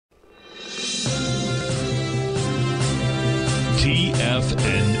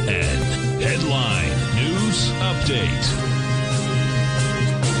TFNN. Headline News Update.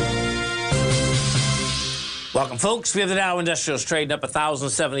 Welcome, folks. We have the Dow Industrials trading up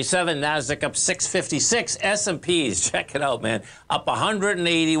 1,077, NASDAQ up 656, S&Ps, check it out, man, up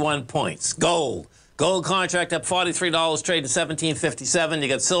 181 points. Gold contract up $43, trading 1757. You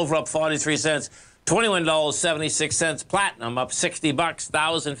got silver up 43 cents, $21.76. Platinum up 60 bucks,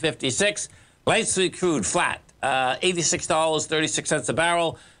 1,056. Light sweet crude flat, $86.36 a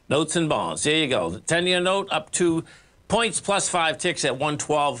barrel. Notes and bonds. Here you go. The 10-year note up 2 points plus 5 ticks at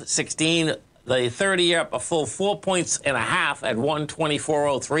 112.16. The 30-year up a full 4.5 points at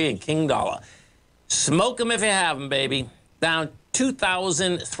 124.03 in King dollar. Smoke them if you have them, baby. Down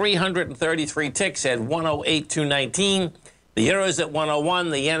 2,333 ticks at 108.219. The euro is at 101.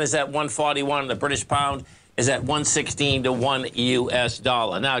 The yen is at 141. The British pound is at 116 to 1 U.S.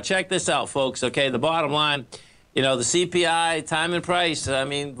 dollar. Now, check this out, folks. Okay, the bottom line, you know, the CPI, time and price, I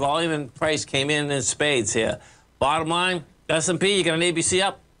mean, volume and price came in spades here. Bottom line, S&P, you got an ABC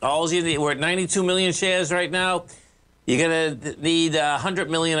up. All you need, we're at 92 million shares right now. You're going to need 100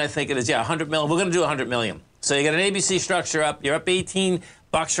 million, I think it is. Yeah, 100 million. We're going to do 100 million. So you got an ABC structure up. You're up 18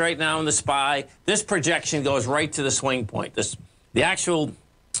 bucks right now in the SPY. This projection goes right to the swing point. The actual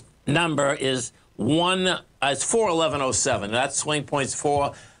number is it's 411.07. That swing point's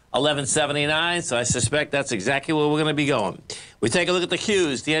 411.79. So I suspect that's exactly where we're going to be going. We take a look at the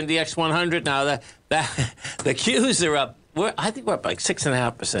Qs, the NDX 100. Now the Qs are up. I think we're up like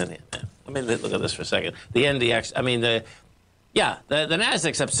 6.5% here. Let me look at this for a second. The NDX, I mean, the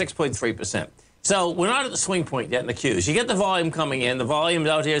NASDAQ's up 6.3%. So we're not at the swing point yet in the Qs. You get the volume coming in. The volume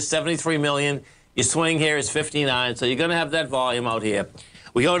out here is 73 million. Your swing here is 59. So you're going to have that volume out here.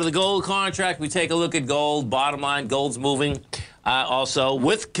 We go to the gold contract. We take a look at gold. Bottom line, gold's moving also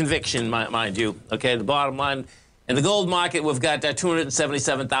with conviction, mind you. Okay, the bottom line. In the gold market, we've got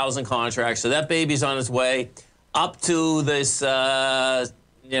 277,000 contracts. So that baby's on its way up to this,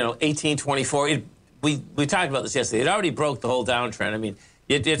 1824. We talked about this yesterday. It already broke the whole downtrend. I mean,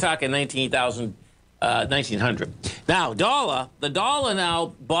 you're talking 1900. Now, the dollar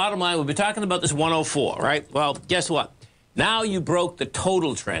now, bottom line, we'll be talking about this 104, right? Well, guess what? Now you broke the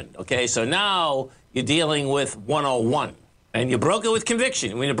total trend, okay? So now you're dealing with 101, and you broke it with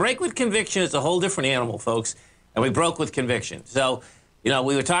conviction. When you break with conviction, it's a whole different animal, folks, and we broke with conviction. So, you know,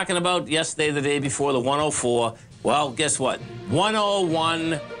 we were talking about yesterday, the day before, the 104. Well, guess what?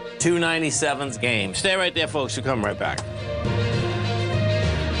 101, 297's game. Stay right there, folks. We'll come right back.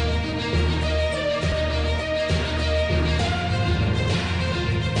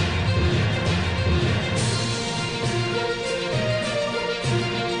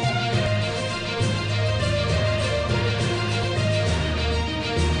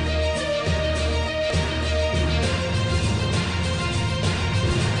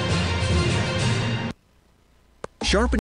 Sharpen